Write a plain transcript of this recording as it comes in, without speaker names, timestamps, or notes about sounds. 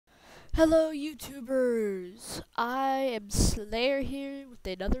Hello YouTubers! I am Slayer here with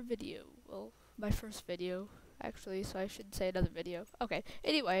another video. Well, my first video, actually, so I shouldn't say another video. Okay,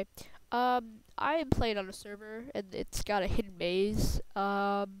 anyway, I am playing on a server, and it's got a hidden maze.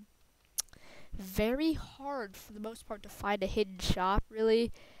 Very hard, for the most part, to find a hidden shop,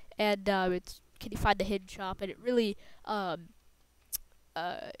 really. And, can you find a hidden shop? And it really, uh,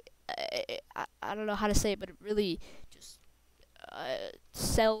 I don't know how to say it, but it really just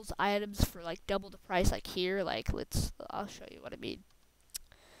sells items for like double the price, like here. Like, I'll show you what I mean.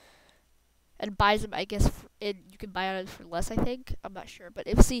 And buys them, I guess, and you can buy items for less. I think, I'm not sure, but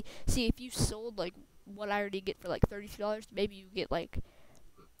if you sold like what I already get for like $32, maybe you get like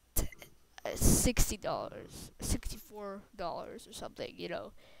 $60, $64 or something.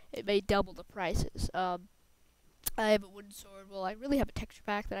 It may double the prices. I have a wooden sword. Well, I really have a texture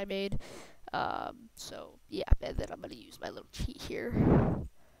pack that I made. So yeah, and then I'm gonna use my little cheat here. Oh,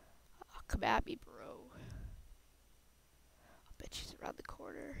 come at me, bro. Bet she's around the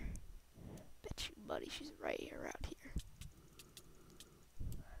corner. Bet you money she's right here, around here.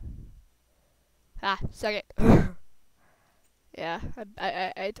 Ah, second. Yeah,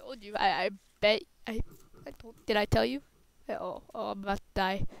 I told you. I bet. Did I tell you? I'm about to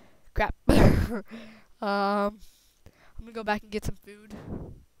die. Crap. I'm gonna go back and get some food.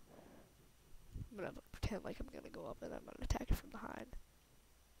 I'm gonna pretend like I'm gonna go up and I'm gonna attack it from behind.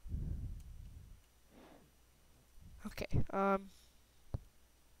 Okay.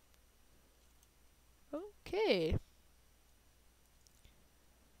 Okay.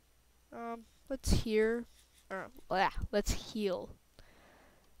 Let's hear. Let's heal.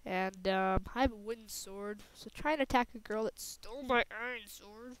 And I have a wooden sword, so trying to attack a girl that stole my iron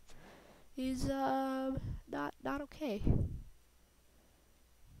sword is not okay.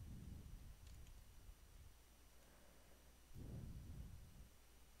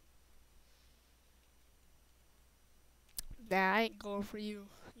 Nah, I ain't going for you.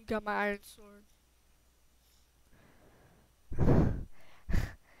 You got my iron sword.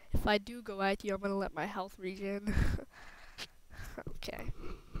 If I do go at you, I'm gonna let my health regen. Okay.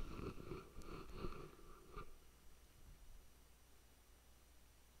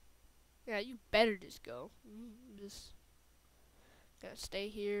 Yeah, you better just go. Just gotta stay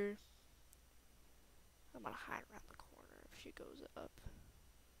here. I'm gonna hide around the corner if she goes up.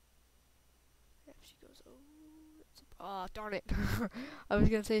 Yeah, if she goes, oh, darn it. I was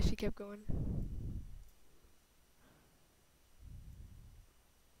gonna say if she kept going.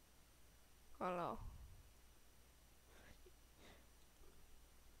 I don't know.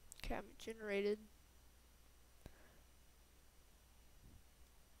 Cabinet generated.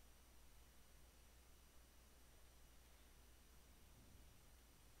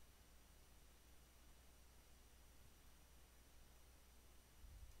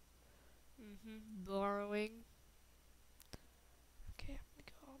 Borrowing. Okay,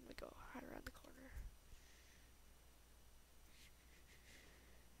 I'm gonna go hide around the corner.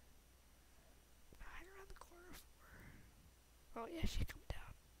 Hide around the corner for. Oh yeah, she coming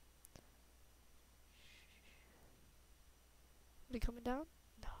down. Are they coming down?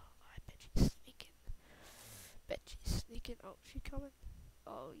 No, I bet she's sneaking. Bet she's sneaking. Oh, she coming?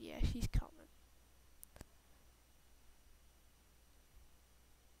 Oh yeah, she's coming.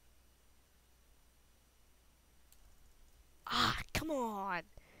 Ah, come on,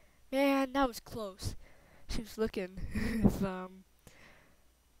 man, that was close. She was looking.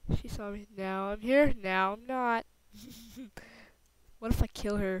 if she saw me. Now I'm here. Now I'm not. What if I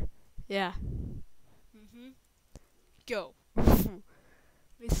kill her? Yeah. Go. Let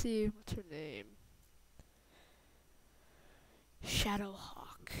me see. What's her name?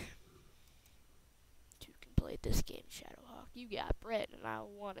 Shadowhawk. You can play this game, Shadowhawk. You got bread, and I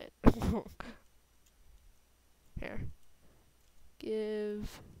want it. Here.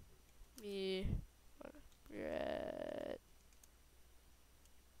 Give me bread.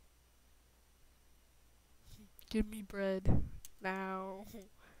 Give me bread. Now. Give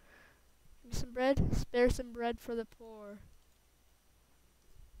me some bread. Spare some bread for the poor.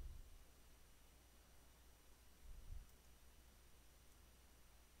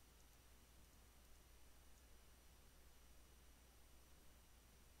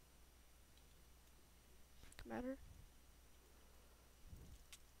 Matter.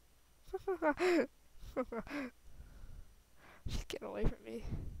 She's getting away from me.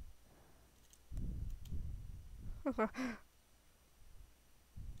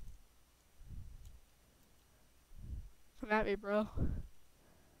 Come at me, bro.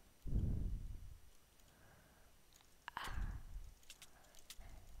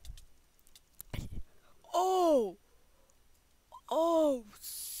 Oh! Oh,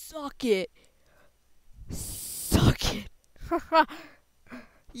 suck. Suck it. Suck it.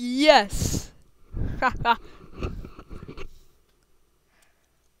 Yes.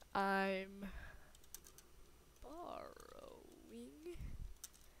 I'm borrowing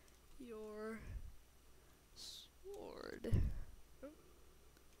your sword.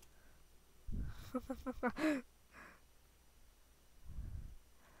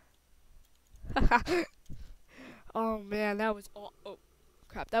 Oh man, that was oh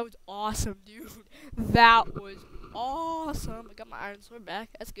crap, that was awesome, dude. That was awesome. I got my iron sword back.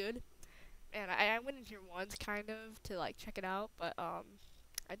 That's good. And I went in here once, kind of, to like check it out, but I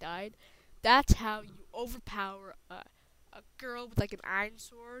died. That's how you overpower a girl with like an iron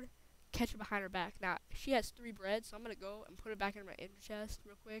sword. Catch her behind her back. Now she has 3 bread, so I'm gonna go and put it back in my ender chest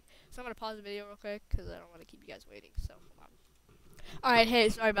real quick. So I'm gonna pause the video real quick because I don't want to keep you guys waiting. So hold on. All right, hey,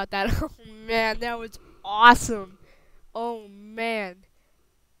 sorry about that. Oh man, that was awesome. Oh man,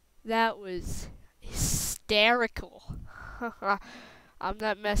 that was hysterical. I'm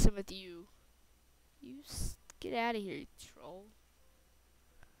not messing with you. Get out of here, you troll.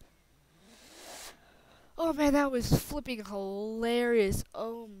 Oh man, that was flipping hilarious.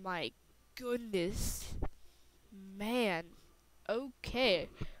 Oh my goodness. Man. Okay.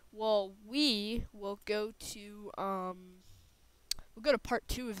 Well, we will go to part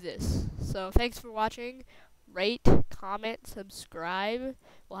 2 of this. So, thanks for watching. Rate, comment, subscribe.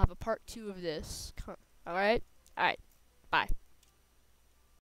 We'll have a part 2 of this. Alright? Alright. Bye.